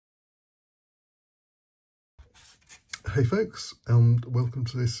Hey folks, and welcome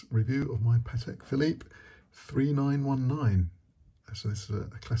to this review of my Patek Philippe 3919. So this is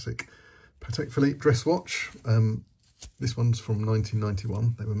a classic Patek Philippe dress watch. This one's from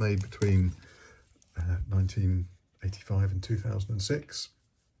 1991. They were made between 1985 and 2006.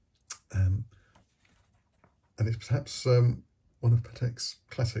 And it's perhaps one of Patek's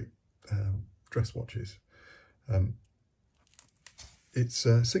classic dress watches. It's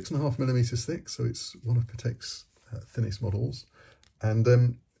 6.5mm thick, so it's one of Patek's thinnest models, and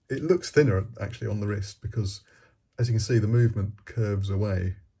it looks thinner actually on the wrist because, as you can see, the movement curves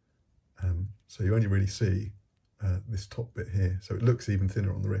away, so you only really see this top bit here, so it looks even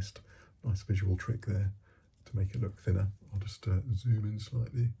thinner on the wrist. Nice visual trick there to make it look thinner. I'll just zoom in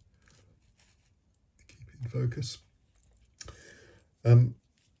slightly to keep it in focus.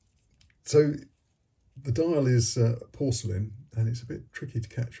 So the dial is porcelain, and it's a bit tricky to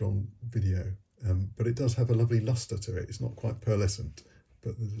catch on video, but it does have a lovely luster to it. It's not quite pearlescent,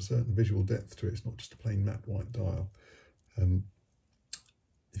 but there's a certain visual depth to it. It's not just a plain matte white dial.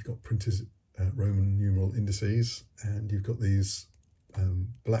 You've got printed Roman numeral indices, and you've got these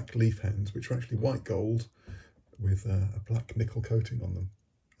black leaf hands, which are actually white gold with a black nickel coating on them,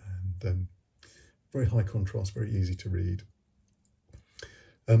 and very high contrast, very easy to read.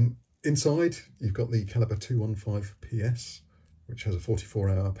 Inside, you've got the caliber 215 PS, which has a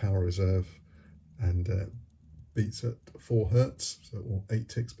 44-hour power reserve and beats at 4 Hertz, so or 8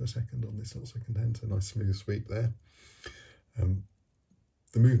 ticks per second on this little second hand, so nice smooth sweep there.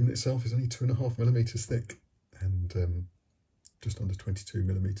 The movement itself is only 2.5mm thick and just under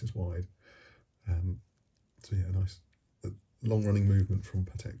 22mm wide. So yeah, nice long-running movement from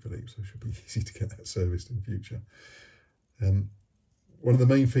Patek Philippe, so it should be easy to get that serviced in future. One of the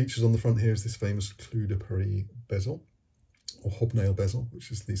main features on the front here is this famous Clou de Paris bezel, or hobnail bezel,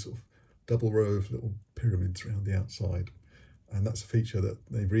 which is the sort of double row of little pyramids around the outside. And that's a feature that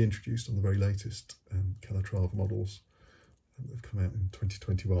they've reintroduced on the very latest Calatrava models that have come out in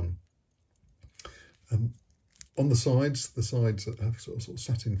 2021. On the sides have sort of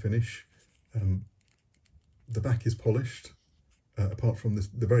satin finish. The back is polished, apart from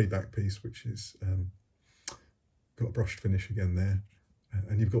the very back piece, which is got a brushed finish again there.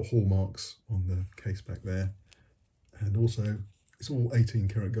 And you've got hallmarks on the case back there, and also it's all 18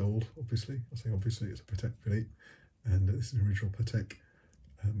 karat gold. Obviously, I say obviously, it's a Patek Philippe, and this is an original Patek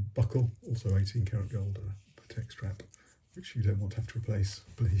buckle, also 18 karat gold, Patek strap, which you don't want to have to replace,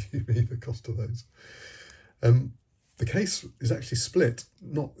 believe me, the cost of those. The case is actually split.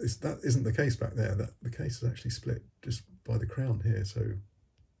 That isn't the case back there. The case is actually split just by the crown here, so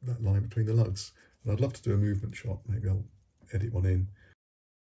that line between the lugs. And I'd love to do a movement shot. Maybe I'll edit one in.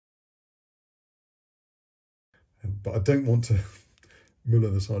 But I don't want to muller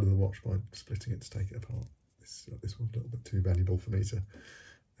the side of the watch by splitting it to take it apart. This one's a little bit too valuable for me to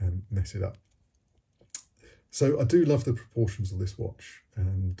mess it up. So I do love the proportions of this watch,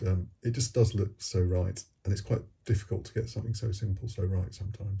 and it just does look so right, and it's quite difficult to get something so simple so right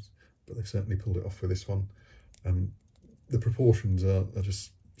sometimes, but they've certainly pulled it off with this one. The proportions are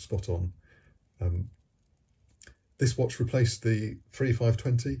just spot on. This watch replaced the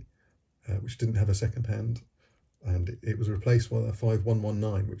 3520, which didn't have a second hand, and it was replaced by a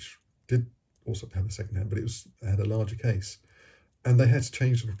 5119, which did also have a second hand, but it had a larger case. And they had to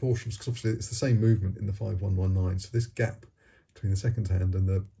change the proportions because obviously it's the same movement in the 5119, so this gap between the second hand and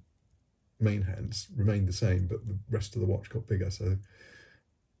the main hands remained the same, but the rest of the watch got bigger. So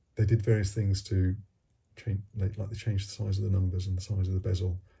they did various things to change, like they changed the size of the numbers and the size of the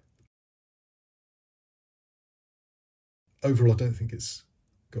bezel. Overall, I don't think it's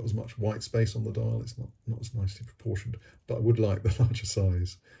got as much white space on the dial. It's not as nicely proportioned, but I would like the larger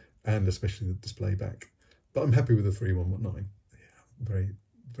size and especially the display back. But I'm happy with the 3119. Yeah, very,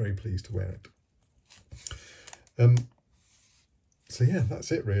 very pleased to wear it. So yeah,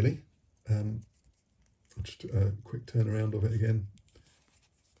 that's it really. I'll just do a quick turn around of it again.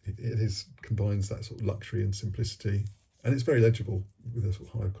 It combines that sort of luxury and simplicity, and it's very legible with a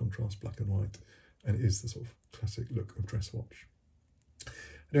sort of high contrast black and white, and it is the sort of classic look of dress watch.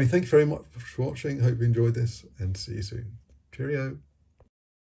 Anyway, thank you very much for watching. Hope you enjoyed this, and see you soon. Cheerio.